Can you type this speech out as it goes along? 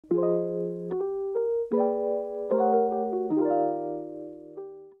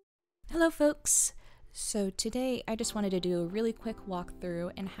Hello folks! So today I just wanted to do a really quick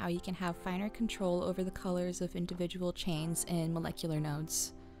walkthrough in how you can have finer control over the colors of individual chains in molecular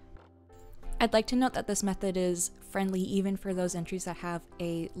nodes. I'd like to note that this method is friendly even for those entries that have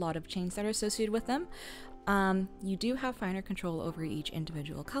a lot of chains that are associated with them. You do have finer control over each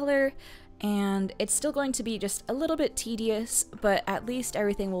individual color, and it's still going to be just a little bit tedious, but at least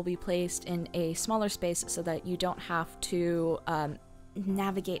everything will be placed in a smaller space so that you don't have to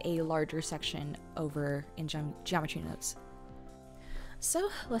navigate a larger section over in geometry nodes. So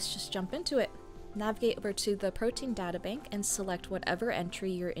let's just jump into it. Navigate over to the protein databank and select whatever entry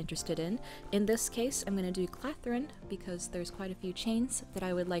you're interested in. In this case, I'm going to do clathrin because there's quite a few chains that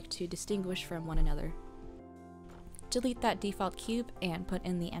I would like to distinguish from one another. Delete that default cube and put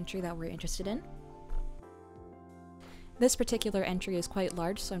in the entry that we're interested in. This particular entry is quite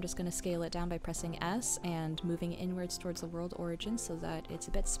large, so I'm just going to scale it down by pressing S and moving inwards towards the world origin so that it's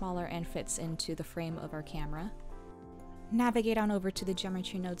a bit smaller and fits into the frame of our camera. Navigate on over to the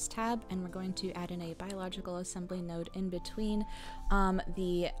Geometry Nodes tab, and we're going to add in a biological assembly node in between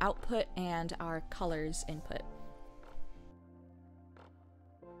the output and our colors input.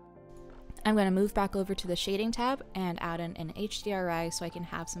 I'm going to move back over to the shading tab and add in an HDRI so I can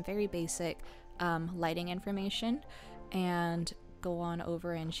have some very basic lighting information, and go on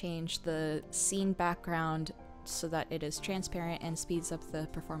over and change the scene background so that it is transparent and speeds up the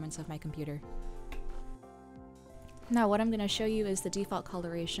performance of my computer. Now what I'm going to show you is the default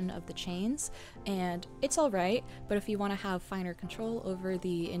coloration of the chains, and it's alright, but if you want to have finer control over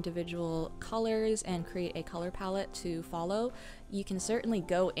the individual colors and create a color palette to follow, you can certainly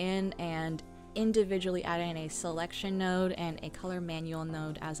go in and individually add in a selection node and a color manual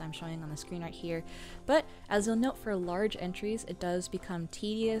node as I'm showing on the screen right here. But as you'll note, for large entries it does become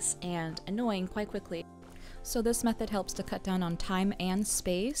tedious and annoying quite quickly. So this method helps to cut down on time and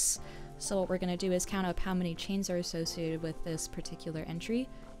space. So what we're going to do is count up how many chains are associated with this particular entry,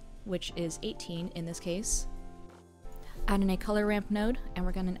 which is 18 in this case. Add in a color ramp node, and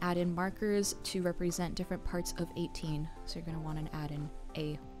we're going to add in markers to represent different parts of 18. So you're going to want to add in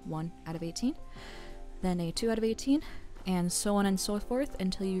a 1 out of 18, then a 2 out of 18, and so on and so forth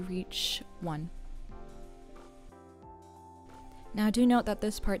until you reach 1. Now do note that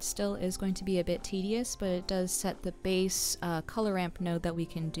this part still is going to be a bit tedious, but it does set the base color ramp node that we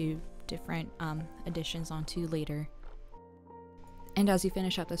can do different additions onto later. And as you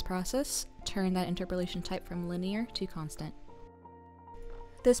finish up this process, turn that interpolation type from linear to constant.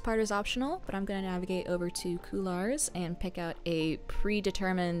 This part is optional, but I'm going to navigate over to Coulars and pick out a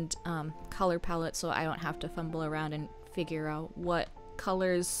predetermined color palette so I don't have to fumble around and figure out what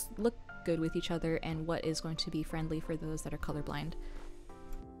colors look good with each other and what is going to be friendly for those that are colorblind.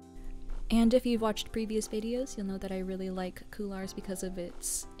 And if you've watched previous videos, you'll know that I really like Coulars because of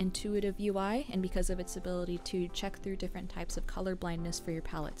its intuitive UI and because of its ability to check through different types of color blindness for your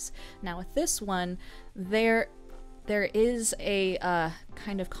palettes. Now with this one, there is a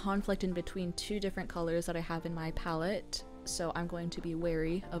kind of conflict in between two different colors that I have in my palette, so I'm going to be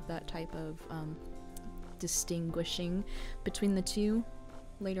wary of that type of distinguishing between the two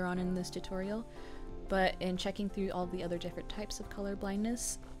later on in this tutorial. But in checking through all the other different types of color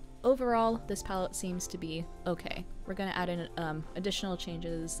blindness, overall, this palette seems to be okay. We're going to add in additional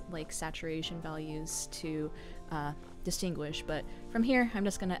changes like saturation values to distinguish, but from here I'm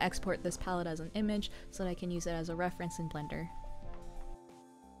just going to export this palette as an image so that I can use it as a reference in Blender.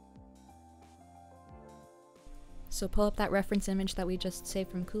 So pull up that reference image that we just saved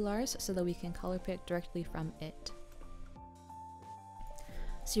from Coulars so that we can color pick directly from it.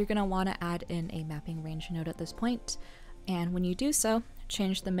 So you're going to want to add in a mapping range node at this point, and when you do so,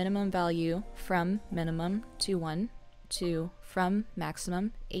 change the minimum value from minimum to 1 to from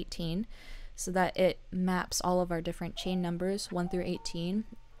maximum 18 so that it maps all of our different chain numbers 1 through 18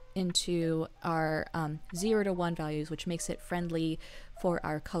 into our 0 to 1 values, which makes it friendly for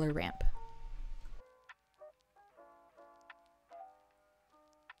our color ramp.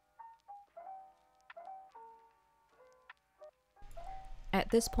 At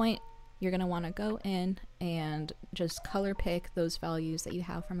this point, you're going to want to go in and just color pick those values that you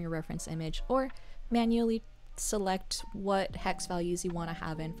have from your reference image, or manually select what hex values you want to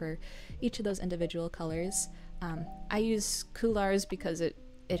have in for each of those individual colors. I use Coulars because it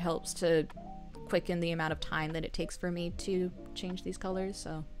helps to quicken the amount of time that it takes for me to change these colors,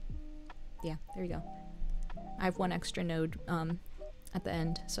 so yeah, there you go. I have one extra node at the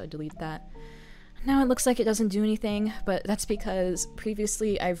end, so I delete that. Now it looks like it doesn't do anything, but that's because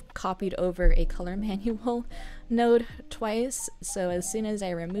previously I've copied over a color manual node twice, so as soon as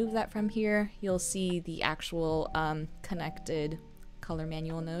I remove that from here, you'll see the actual connected color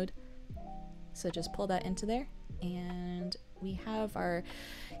manual node. So just pull that into there, and we have our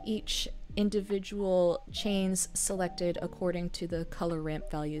each individual chains selected according to the color ramp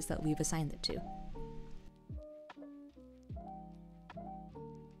values that we've assigned it to.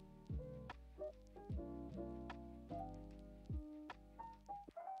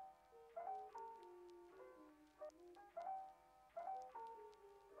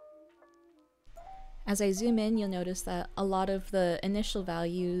 As I zoom in, you'll notice that a lot of the initial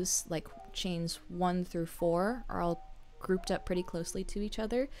values, like chains 1 through 4, are all grouped up pretty closely to each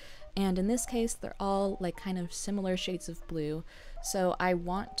other. And in this case, they're all like kind of similar shades of blue. So I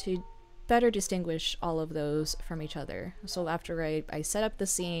want to better distinguish all of those from each other. So after I set up the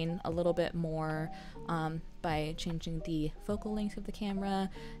scene a little bit more by changing the focal length of the camera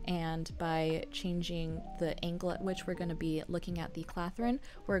and by changing the angle at which we're going to be looking at the clathrin,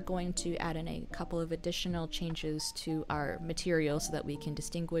 we're going to add in a couple of additional changes to our material so that we can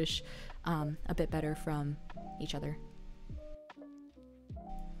distinguish a bit better from each other.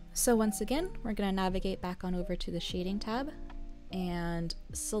 So once again, we're going to navigate back on over to the shading tab and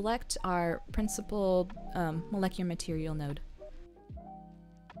select our principal molecular material node.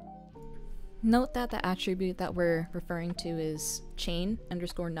 Note that the attribute that we're referring to is chain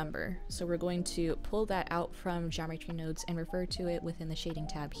underscore number. So we're going to pull that out from geometry nodes and refer to it within the shading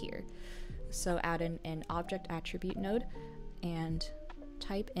tab here. So add in an object attribute node and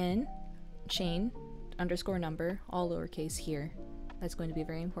type in chain underscore number, all lowercase here. That's going to be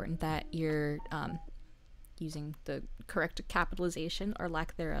very important that you're using the correct capitalization or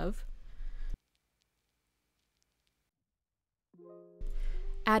lack thereof.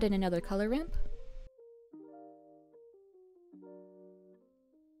 Add in another color ramp.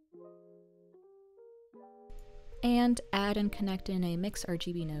 And add and connect in a mix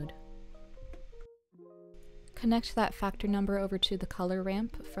RGB node. Connect that factor number over to the color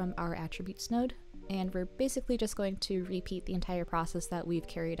ramp from our attributes node. And we're basically just going to repeat the entire process that we've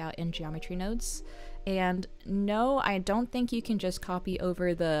carried out in geometry nodes. And no, I don't think you can just copy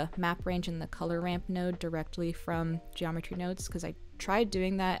over the map range and the color ramp node directly from geometry nodes, because I tried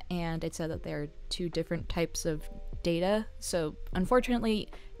doing that and it said that there are two different types of data. So unfortunately,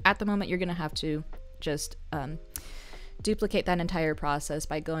 at the moment, you're going to have to just duplicate that entire process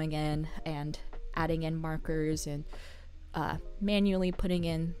by going in and adding in markers and manually putting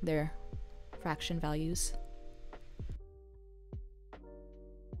in their fraction values.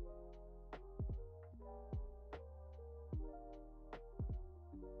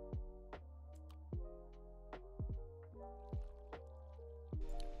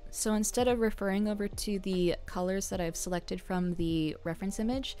 So instead of referring over to the colors that I've selected from the reference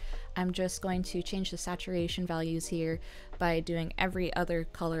image, I'm just going to change the saturation values here by doing every other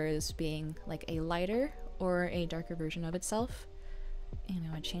color as being like a lighter or a darker version of itself. And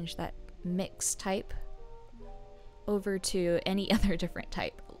I would change that mix type over to any other different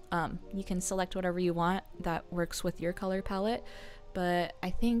type. You can select whatever you want that works with your color palette, but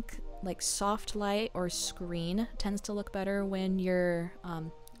I think like soft light or screen tends to look better when you're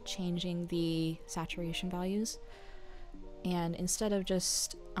changing the saturation values. And instead of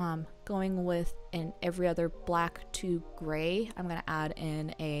just going with an every other black to gray, I'm going to add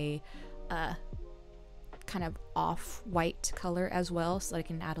in a kind of off-white color as well, so that I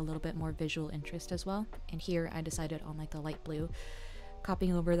can add a little bit more visual interest as well. And here I decided on like the light blue,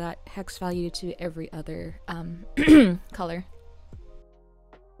 copying over that hex value to every other color.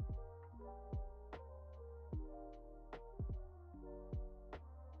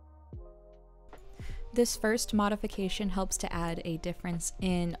 This first modification helps to add a difference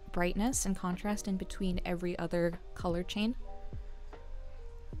in brightness and contrast in between every other color chain.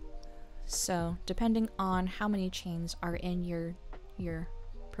 So depending on how many chains are in your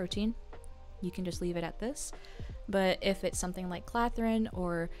protein, you can just leave it at this. But if it's something like clathrin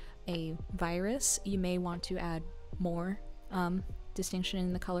or a virus, you may want to add more distinction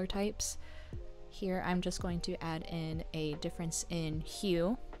in the color types. Here I'm just going to add in a difference in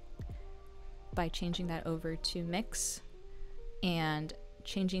hue by changing that over to mix and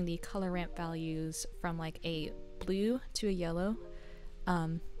changing the color ramp values from like a blue to a yellow,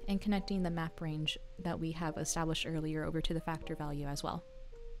 and connecting the map range that we have established earlier over to the factor value as well.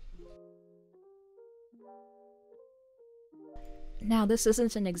 Now, this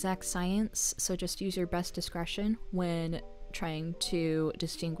isn't an exact science, so just use your best discretion when trying to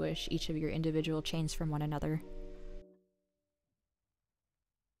distinguish each of your individual chains from one another.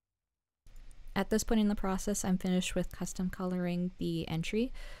 At this point in the process, I'm finished with custom coloring the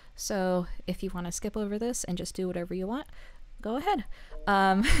entry. So if you want to skip over this and just do whatever you want, go ahead.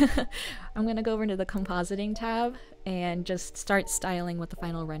 I'm going to go over into the compositing tab and just start styling what the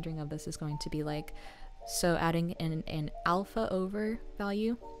final rendering of this is going to be like. So adding in an alpha over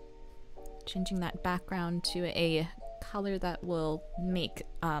value, changing that background to a color that will make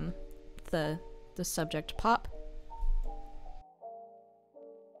the subject pop.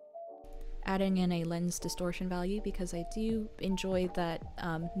 Adding in a lens distortion value because I do enjoy that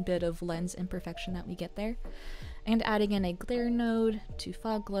bit of lens imperfection that we get there. And adding in a glare node to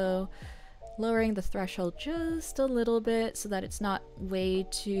fog glow, lowering the threshold just a little bit so that it's not way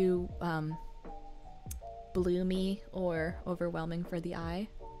too bloomy or overwhelming for the eye.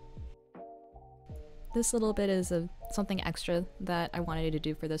 This little bit is something extra that I wanted to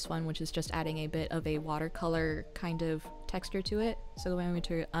do for this one, which is just adding a bit of a watercolor kind of texture to it. So I'm going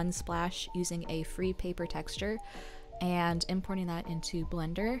to unsplash using a free paper texture and importing that into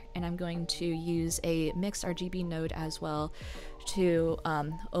Blender, and I'm going to use a mixed RGB node as well to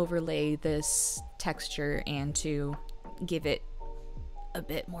overlay this texture and to give it a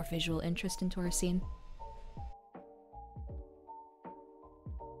bit more visual interest into our scene.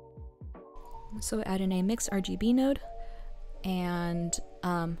 So add in a mix RGB node and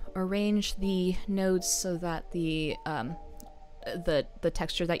arrange the nodes so that the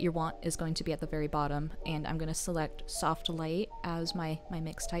texture that you want is going to be at the very bottom, and I'm going to select soft light as my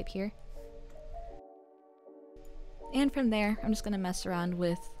mix type here. And from there, I'm just going to mess around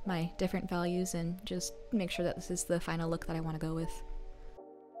with my different values and just make sure that this is the final look that I want to go with.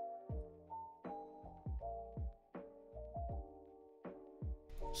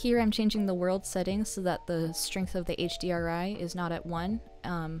 Here I'm changing the world settings so that the strength of the HDRI is not at 1.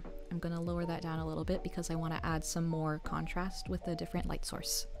 I'm going to lower that down a little bit because I want to add some more contrast with a different light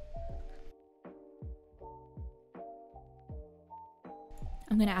source.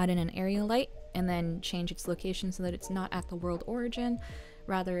 I'm going to add in an area light and then change its location so that it's not at the world origin.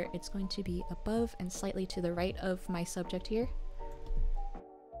 Rather, it's going to be above and slightly to the right of my subject here.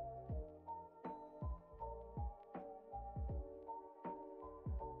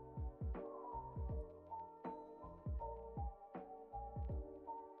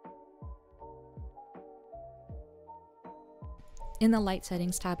 In the light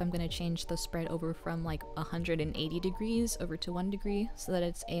settings tab, I'm going to change the spread over from like 180 degrees over to 1 degree so that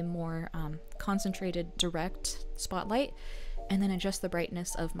it's a more concentrated direct spotlight, and then adjust the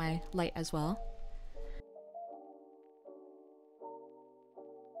brightness of my light as well.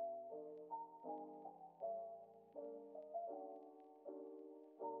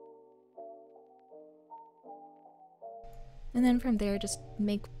 And then from there, just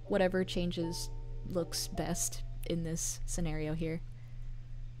make whatever changes looks best in this scenario here.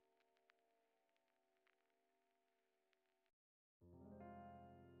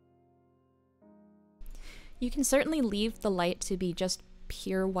 You can certainly leave the light to be just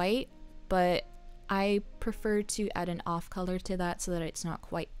pure white, but I prefer to add an off color to that so that it's not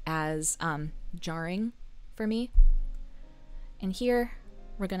quite as jarring for me. And here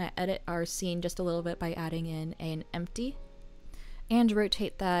we're going to edit our scene just a little bit by adding in an empty and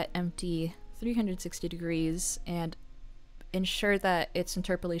rotate that empty 360 degrees and ensure that its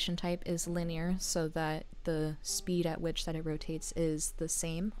interpolation type is linear so that the speed at which that it rotates is the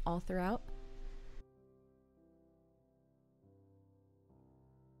same all throughout.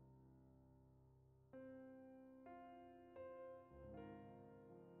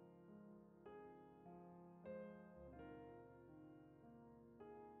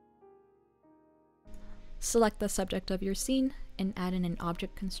 Select the subject of your scene and add in an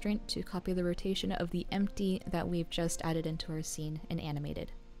object constraint to copy the rotation of the empty that we've just added into our scene and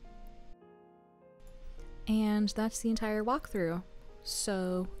animated. And that's the entire walkthrough.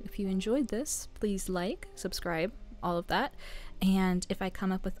 So if you enjoyed this, please like, subscribe, all of that. And if I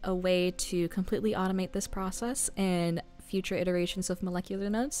come up with a way to completely automate this process in future iterations of Molecular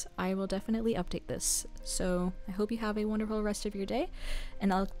Nodes, I will definitely update this. So I hope you have a wonderful rest of your day,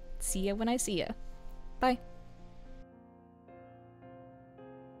 and I'll see you when I see you. Bye.